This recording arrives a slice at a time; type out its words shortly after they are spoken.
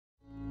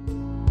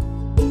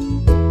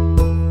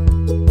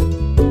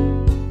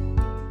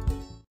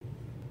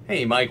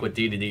Hey, Mike with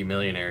D2D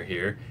Millionaire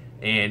here,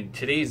 and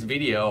today's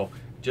video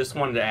just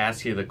wanted to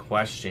ask you the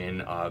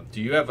question of,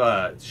 do you have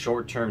a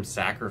short-term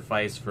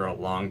sacrifice for a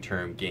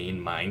long-term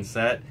gain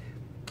mindset?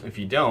 If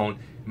you don't,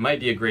 it might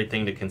be a great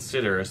thing to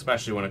consider,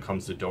 especially when it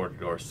comes to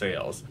door-to-door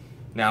sales.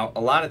 Now,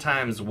 a lot of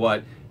times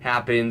what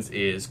happens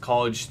is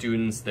college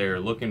students, they're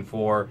looking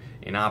for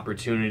an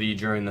opportunity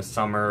during the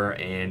summer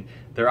and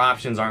their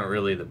options aren't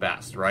really the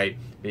best, right?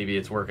 Maybe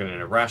it's working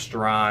in a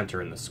restaurant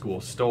or in the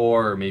school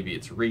store, or maybe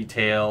it's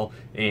retail,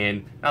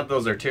 and not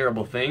those are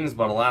terrible things,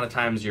 but a lot of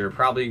times you're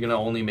probably going to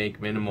only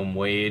make minimum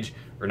wage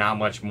or not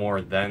much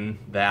more than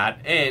that,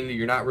 and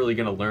you're not really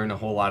going to learn a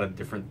whole lot of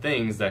different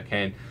things that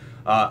can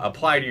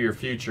apply to your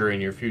future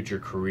and your future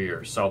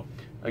career. So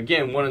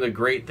again, one of the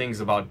great things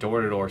about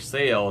door-to-door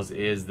sales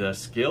is the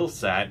skill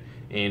set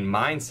and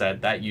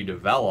mindset that you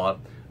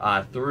develop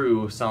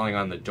through selling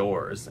on the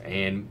doors.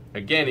 And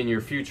again, in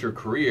your future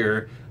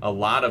career, a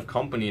lot of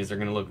companies are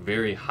going to look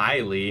very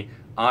highly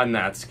on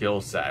that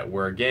skill set,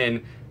 where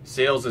again,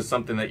 sales is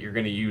something that you're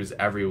going to use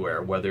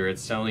everywhere, whether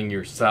it's selling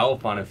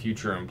yourself on a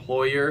future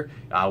employer,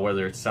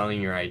 whether it's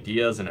selling your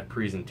ideas in a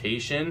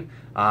presentation,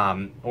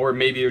 or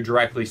maybe you're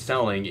directly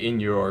selling in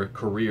your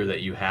career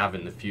that you have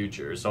in the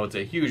future. So it's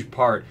a huge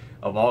part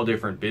of all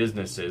different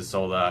businesses.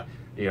 So the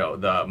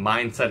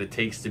mindset it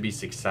takes to be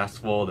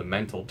successful, the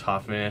mental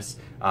toughness,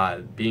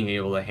 being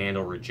able to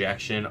handle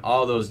rejection,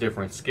 all those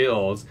different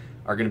skills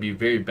are going to be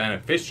very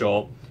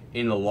beneficial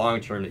in the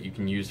long term that you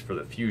can use for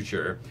the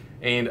future.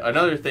 And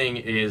another thing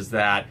is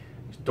that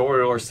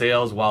door-to-door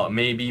sales, while it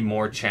may be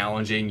more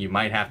challenging, you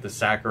might have to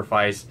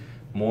sacrifice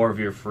more of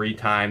your free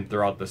time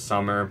throughout the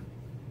summer.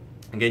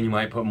 Again, you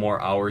might put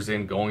more hours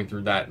in going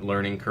through that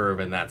learning curve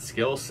and that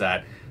skill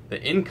set.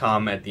 The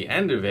income at the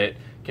end of it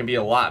can be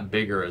a lot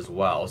bigger as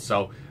well.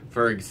 So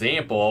for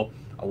example,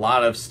 a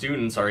lot of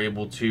students are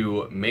able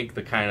to make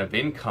the kind of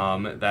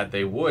income that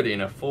they would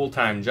in a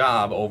full-time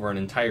job over an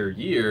entire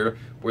year,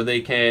 where they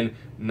can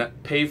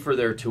pay for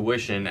their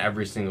tuition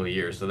every single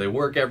year. So they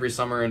work every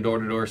summer in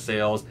door-to-door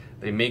sales,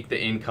 they make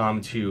the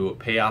income to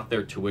pay off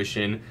their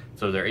tuition,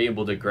 so they're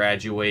able to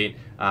graduate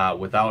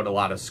without a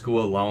lot of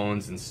school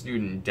loans and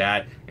student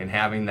debt and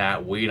having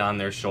that weight on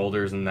their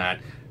shoulders and that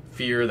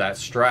fear, that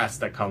stress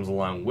that comes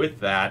along with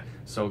that.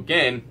 So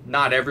again,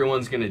 not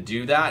everyone's going to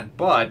do that,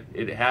 but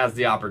it has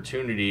the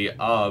opportunity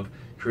of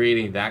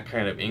creating that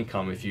kind of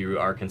income if you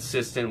are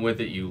consistent with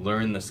it, you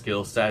learn the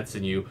skill sets,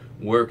 and you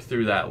work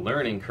through that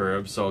learning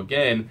curve. So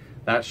again,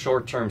 that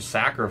short-term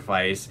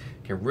sacrifice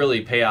can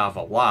really pay off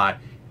a lot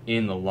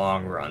in the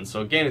long run.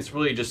 So again, it's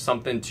really just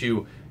something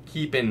to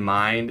keep in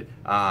mind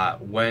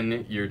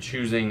when you're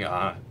choosing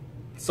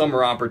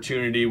summer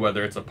opportunity,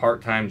 whether it's a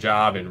part-time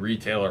job in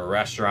retail or a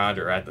restaurant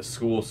or at the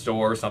school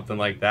store or something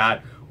like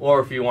that,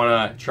 or if you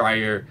want to try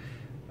your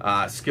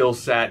skill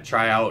set,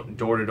 try out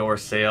door-to-door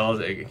sales,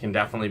 it can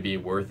definitely be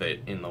worth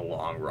it in the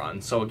long run.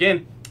 So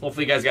again,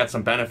 hopefully you guys got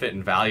some benefit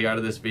and value out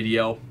of this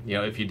video.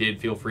 If you did,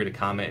 feel free to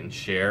comment and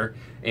share,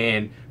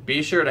 and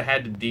be sure to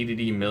head to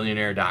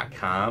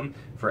d2dmillionaire.com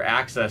for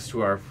access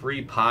to our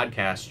free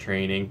podcast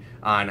training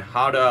on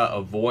how to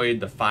avoid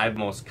the 5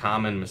 most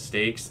common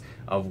mistakes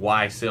of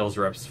why sales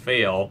reps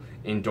fail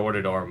in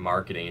door-to-door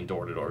marketing and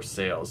door-to-door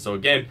sales. So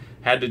again,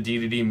 head to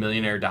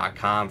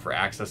d2dmillionaire.com for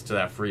access to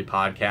that free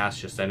podcast.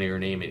 Just enter your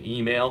name and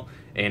email,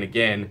 and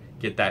again,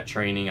 get that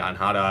training on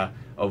how to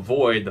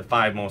avoid the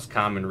 5 most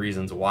common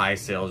reasons why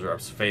sales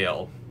reps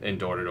fail in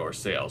door-to-door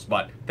sales.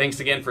 But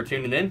thanks again for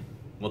tuning in.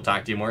 We'll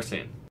talk to you more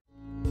soon.